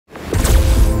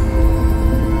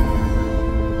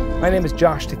My name is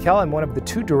Josh Tickell. I'm one of the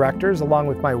two directors, along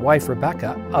with my wife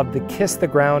Rebecca, of the Kiss the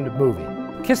Ground movie.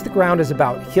 Kiss the Ground is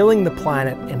about healing the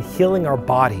planet and healing our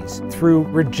bodies through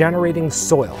regenerating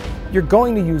soil. You're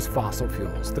going to use fossil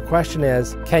fuels. The question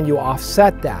is, can you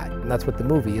offset that? And that's what the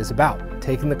movie is about,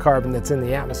 taking the carbon that's in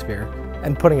the atmosphere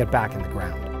and putting it back in the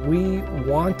ground. We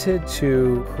wanted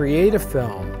to create a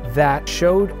film that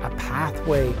showed a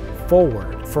pathway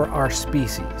forward for our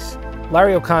species.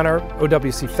 Larry O'Connor,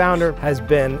 OWC founder, has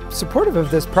been supportive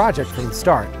of this project from the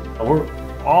start. We're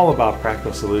all about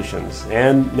practical solutions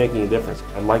and making a difference.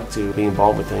 I'd like to be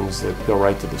involved with things that go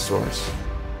right to the source.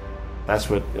 That's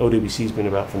what OWC's been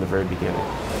about from the very beginning.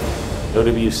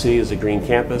 OWC is a green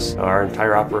campus. Our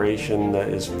entire operation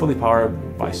is fully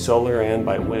powered by solar and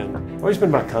by wind. It's always been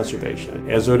about conservation.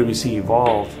 As OWC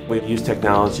evolved, we've used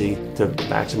technology to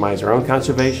maximize our own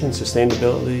conservation,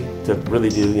 sustainability, to really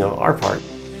do our part.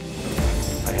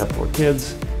 I have 4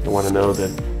 kids. I want to know that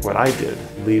what I did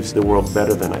leaves the world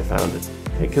better than I found it.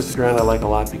 Hey, Kiss the Ground I like a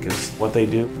lot because what they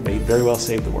do may very well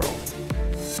save the world.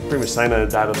 Pretty much signed on a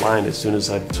dotted line as soon as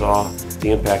I saw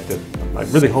the impact that I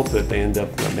really hope that they end up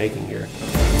making here.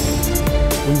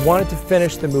 We wanted to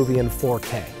finish the movie in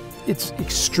 4K. It's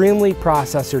extremely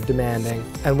processor demanding,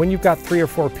 and when you've got 3 or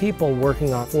 4 people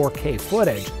working on 4K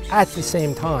footage at the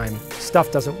same time, stuff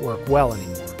doesn't work well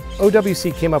anymore.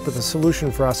 OWC came up with a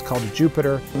solution for us called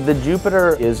Jupiter. The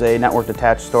Jupiter is a network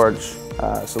attached storage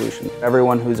solution.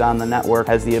 Everyone who's on the network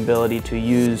has the ability to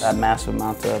use that massive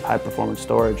amount of high performance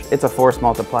storage. It's a force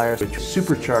multiplier. It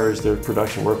supercharged their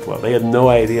production workflow. They had no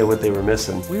idea what they were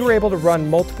missing. We were able to run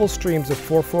multiple streams of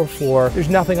 444. There's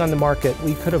nothing on the market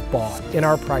we could have bought in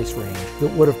our price range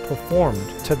that would have performed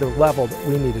to the level that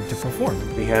we needed to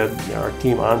perform. We had our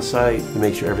team on site to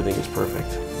make sure everything was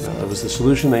perfect. It was the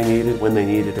solution they needed when they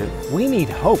needed it. We need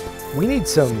hope. We need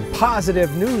some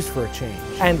positive news for a change.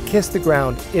 And Kiss the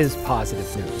Ground is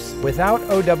positive news. Without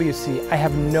OWC, I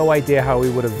have no idea how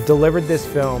we would have delivered this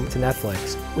film to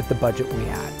Netflix with the budget we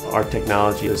had. Our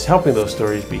technology is helping those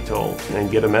stories be told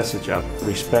and get a message out.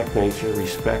 Respect nature,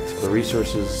 respect the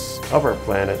resources of our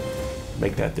planet,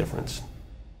 make that difference.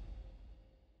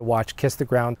 Watch Kiss the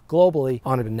Ground globally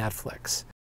on Netflix.